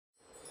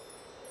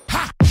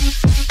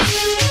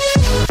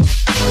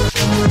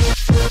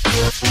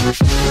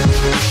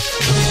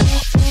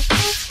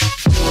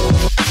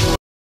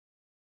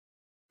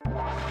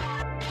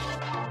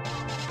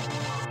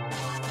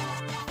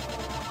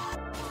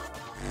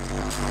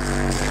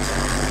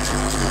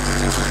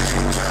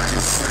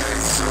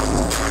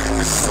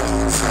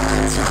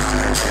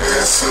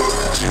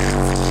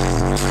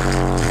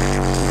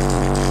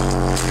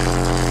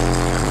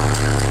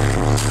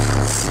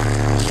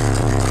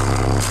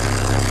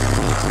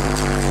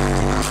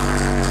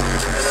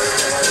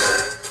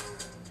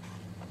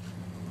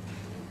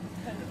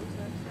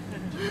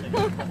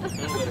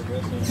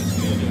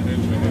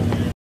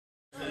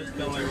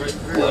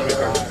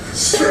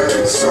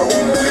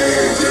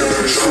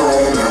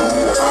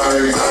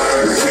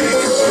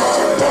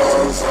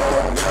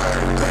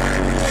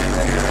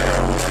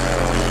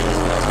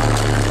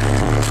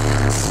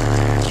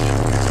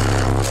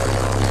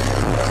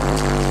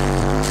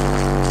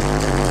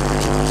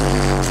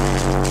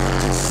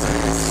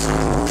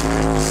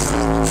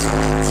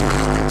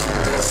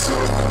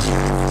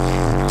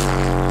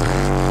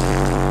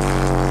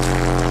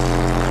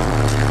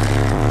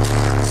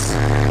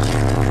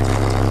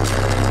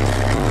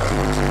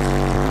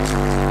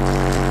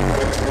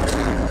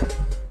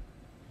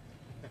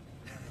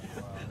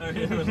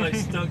It was like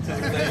stuck to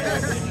the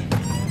thing.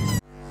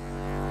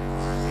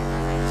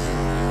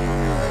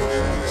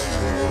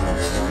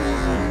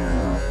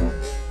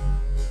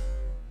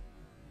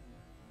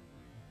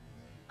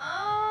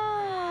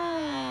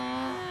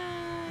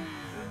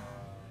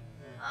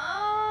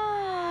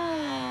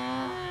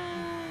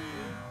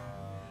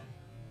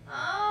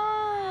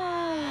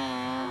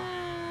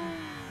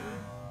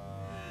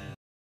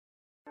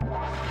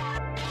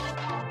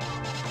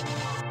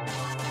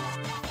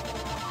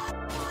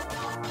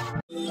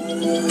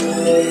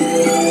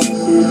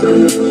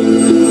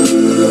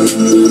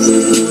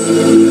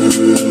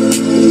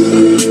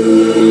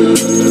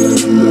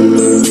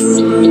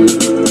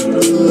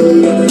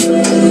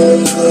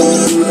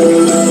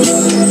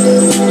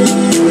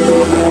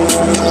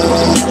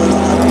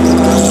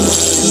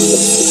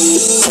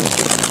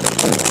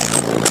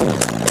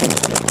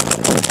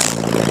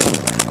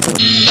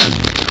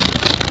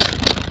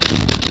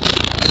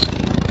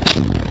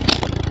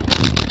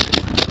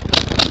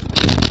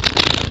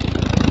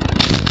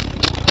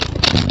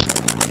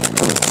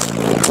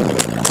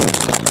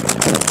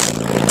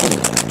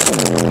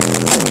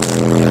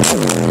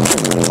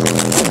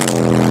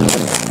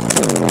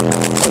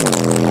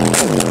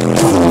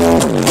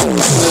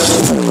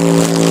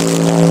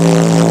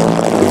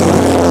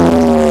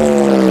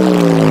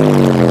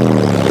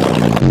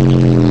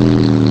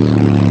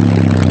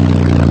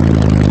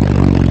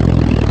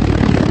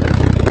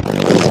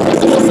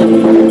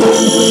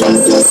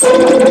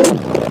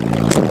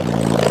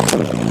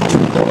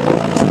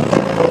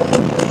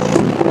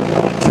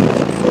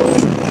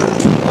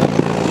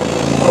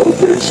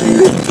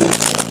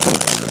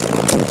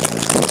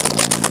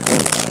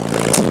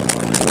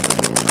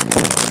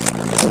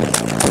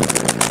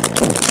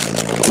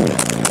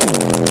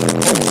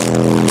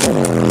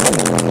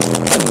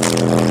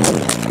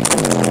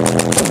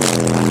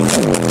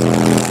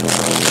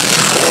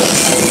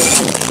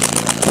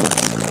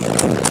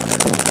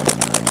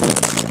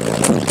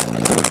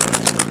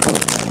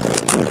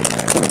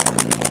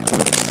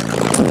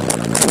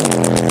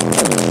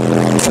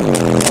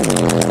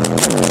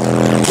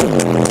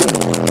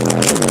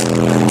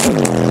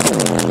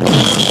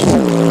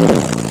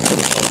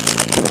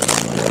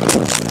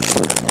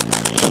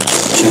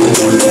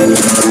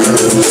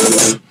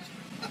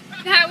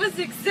 That was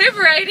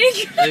exuberating.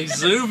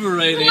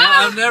 Exuberating?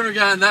 Wow. I've never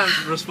gotten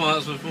that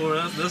response before.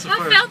 That's the I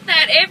first. felt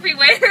that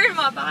everywhere in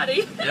my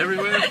body.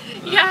 Everywhere?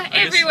 Yeah,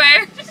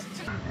 everywhere.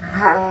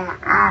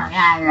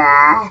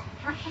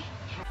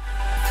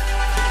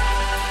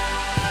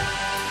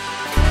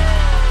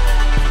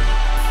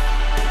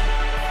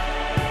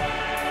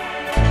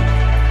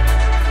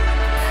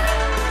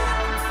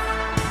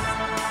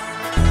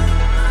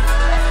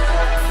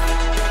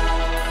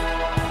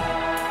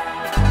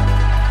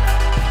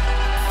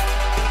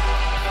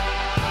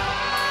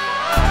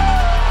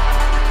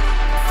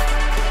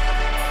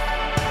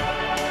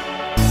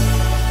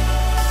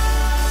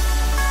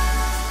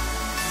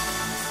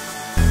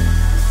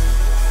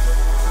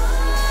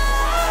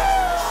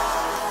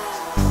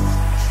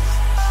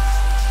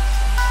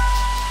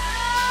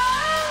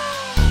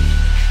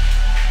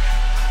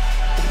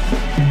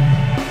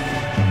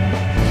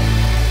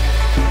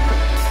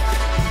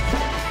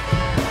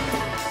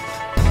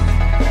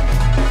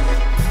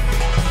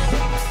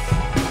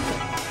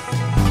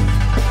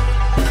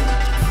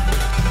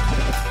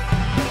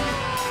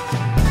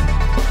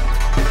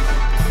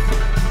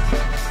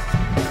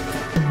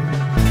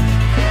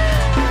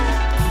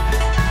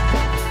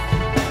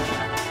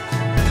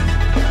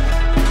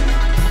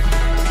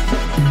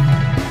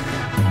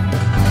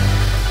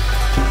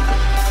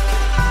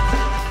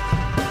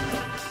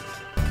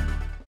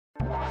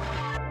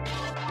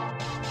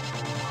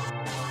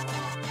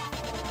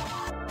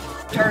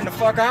 Turn the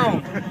fuck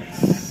on. Gonna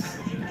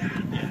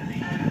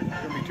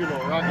be too little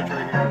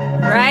rocketry here.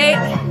 Right?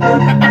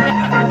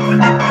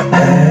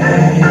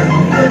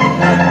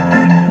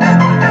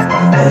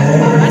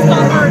 That's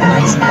gonna hurt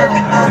nice here.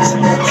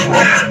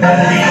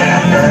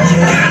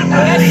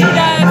 Yes, she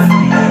does.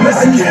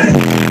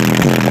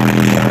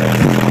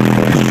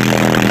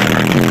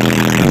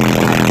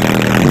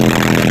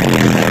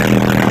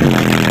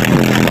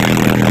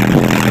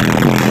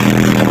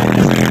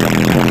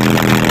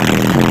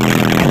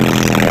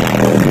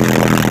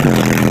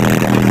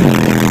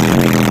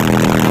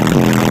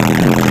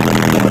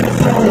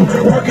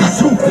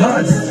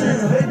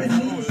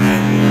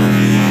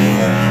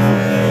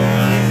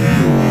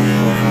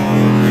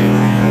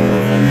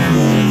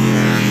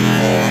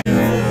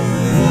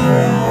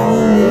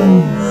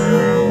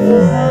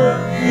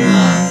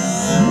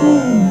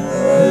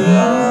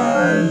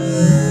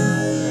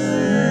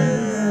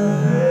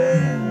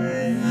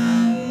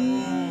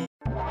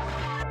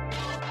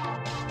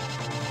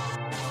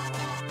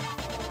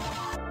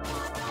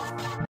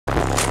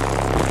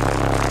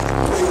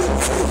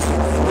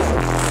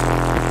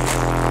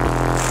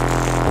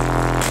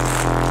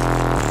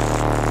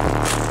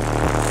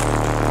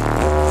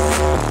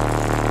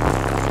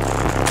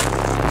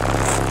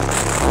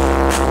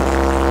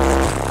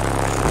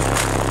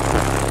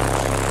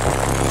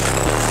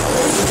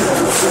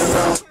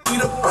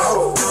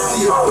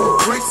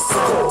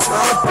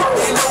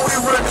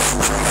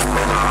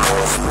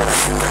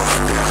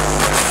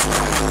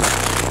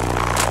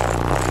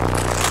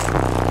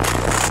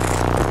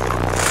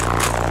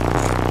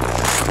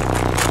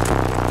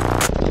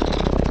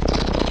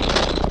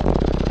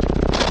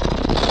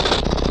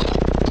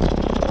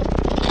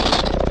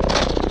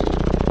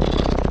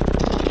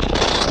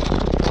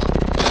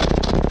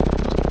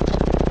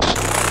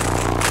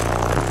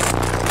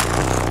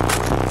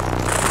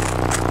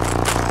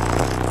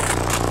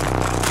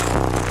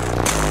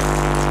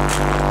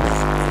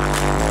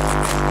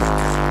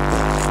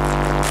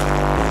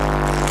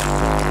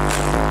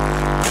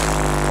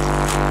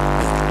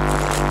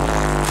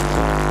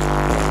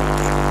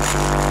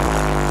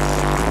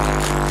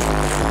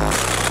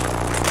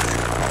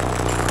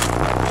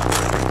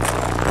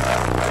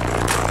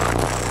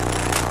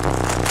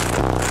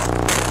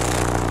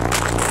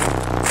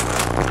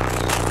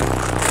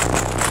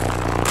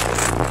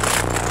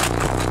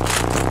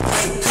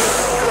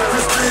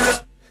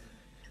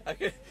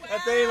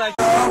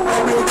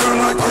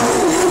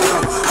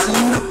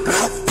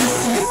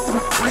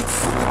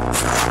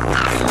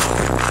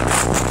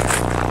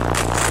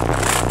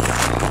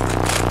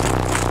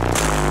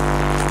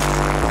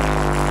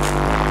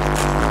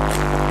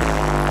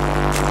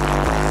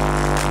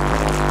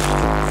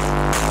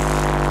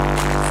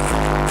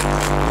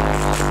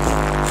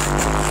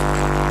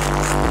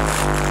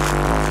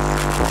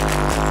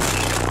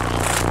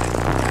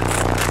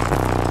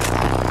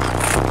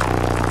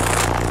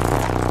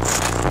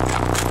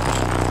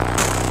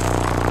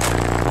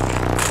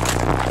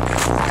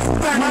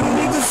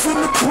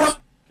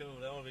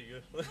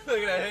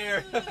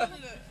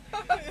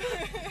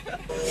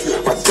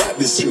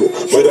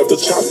 Right after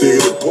chop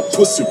it up, what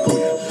pussy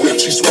with?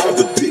 She swallowed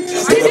the dick.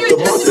 Right after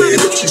mouth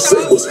it up, she say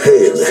what's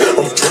happening.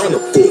 I'm trying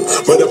to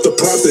fuck. Right after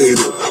pop it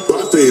up,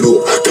 cock it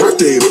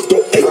up.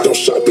 Don't act, don't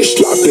shot, bitch,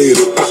 slap it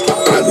up.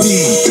 I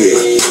need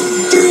that.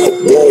 I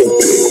want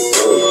that.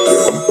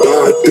 I'm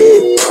buy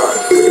that.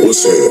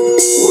 What's happening?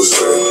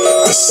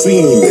 I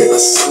seen that.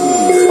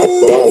 I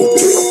bought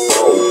that.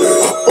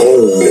 I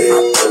own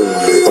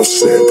that. I'm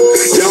saying,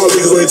 y'all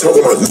niggas ain't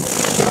talking about.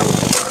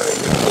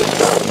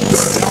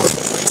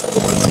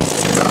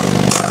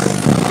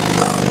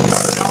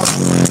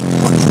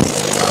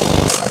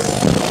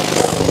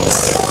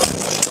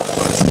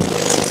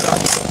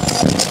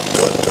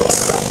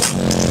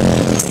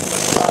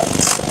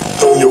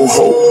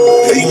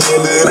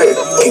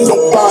 Ain't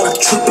nobody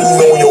tripping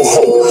on your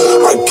hoe.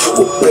 I give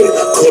her back,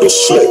 cut her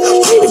slack,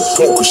 let her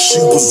go, cause she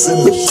was in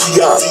the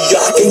VI.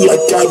 Ain't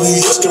like I be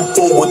asking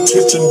for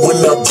attention when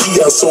I be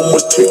out. So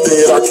much tech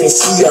that I can't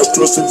see out.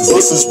 Stressing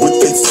buses with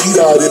they feet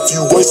out. If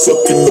you ain't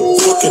sucking the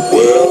fucking,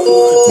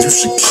 well, you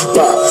should keep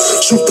out.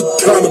 Shoot the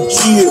kind of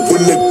kid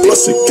when they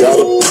bust it,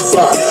 gotta be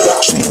by.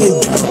 She ain't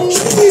got no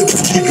kid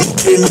if you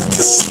looking at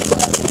the see.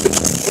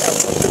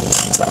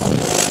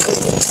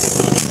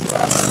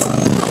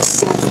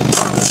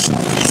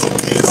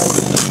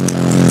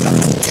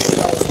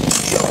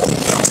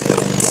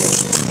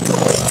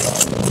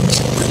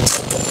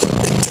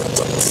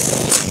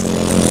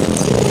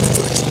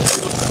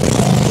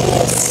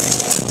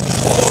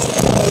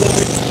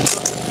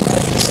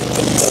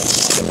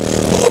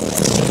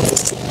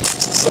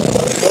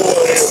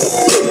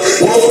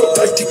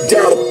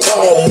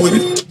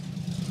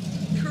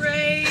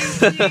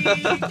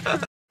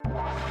 Crazy.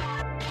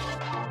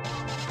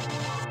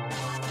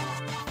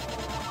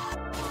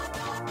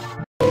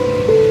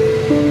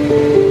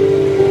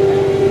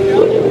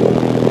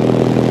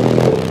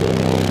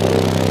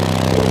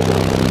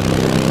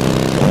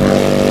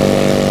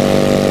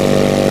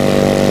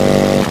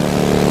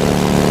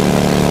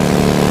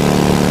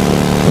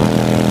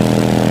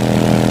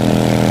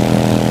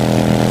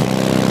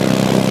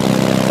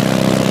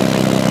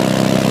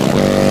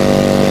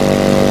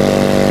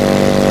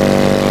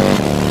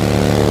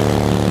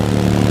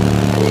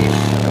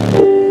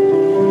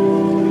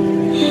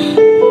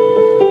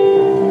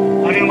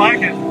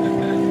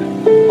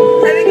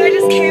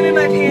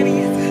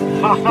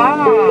 Haha!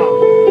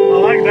 I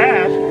like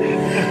that.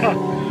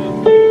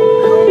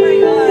 Oh my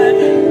god.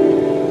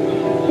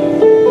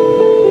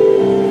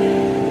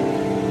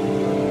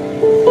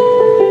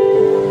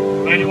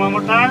 Ready one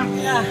more time?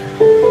 Yeah.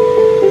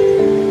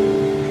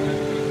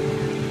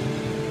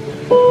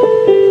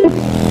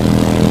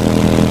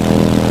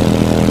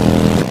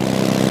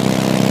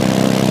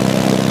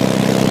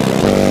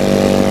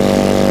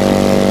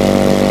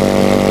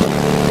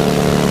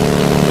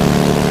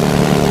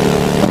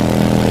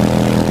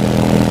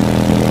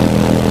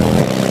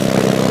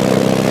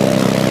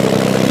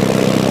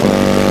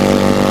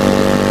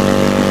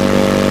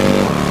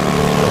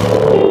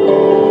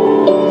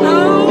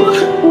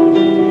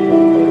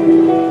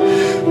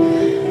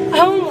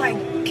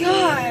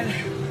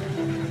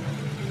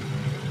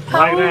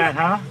 Like that,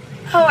 huh?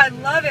 Oh, I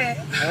love it.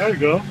 There you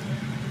go.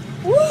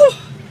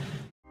 Woo!